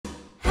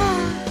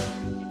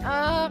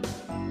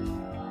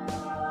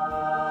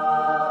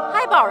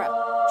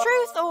Haibara,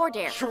 truth or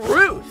dare?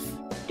 Truth!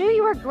 Do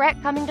you regret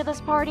coming to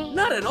this party?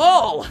 Not at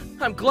all!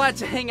 I'm glad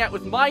to hang out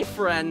with my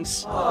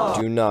friends.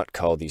 Do not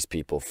call these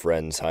people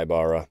friends,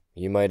 Haibara.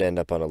 You might end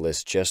up on a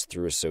list just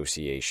through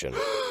association.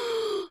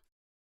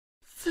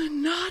 The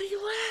naughty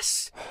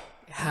list?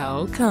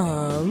 How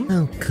come?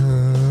 How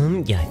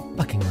come? Yeah, I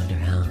fucking wonder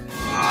how.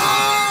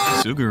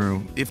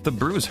 Suguru, if the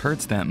bruise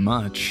hurts that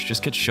much,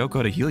 just get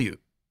Shoko to heal you.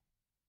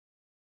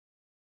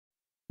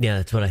 Yeah,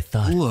 that's what I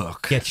thought.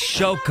 Look. Get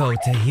Shoko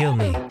to heal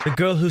me. The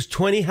girl who's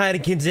 20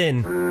 Heineken's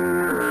in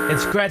and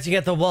scratching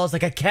at the walls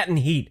like a cat in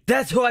heat.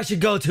 That's who I should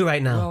go to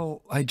right now.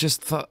 Well, I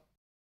just thought...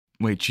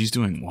 Wait, she's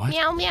doing what?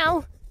 Meow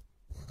meow.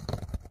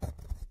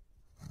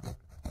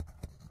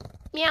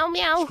 Meow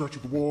meow. Scratch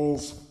at the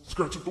walls.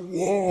 Scratch at the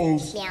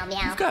walls. Meow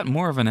meow. You've got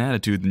more of an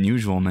attitude than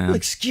usual, man.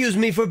 Excuse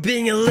me for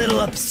being a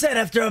little upset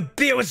after a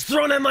beer was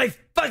thrown at my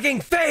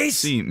fucking face!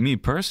 See, me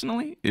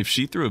personally, if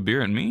she threw a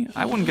beer at me,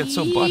 I wouldn't get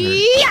so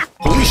butthurt. Yeah.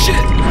 Holy shit!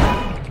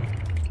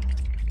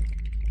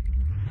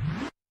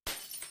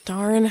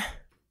 Darn.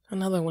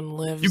 Another one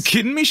lives. You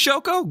kidding me,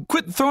 Shoko?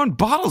 Quit throwing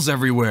bottles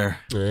everywhere.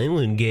 I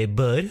wouldn't get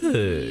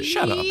butthurt.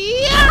 Shut up.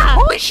 Yeah.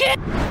 Holy shit.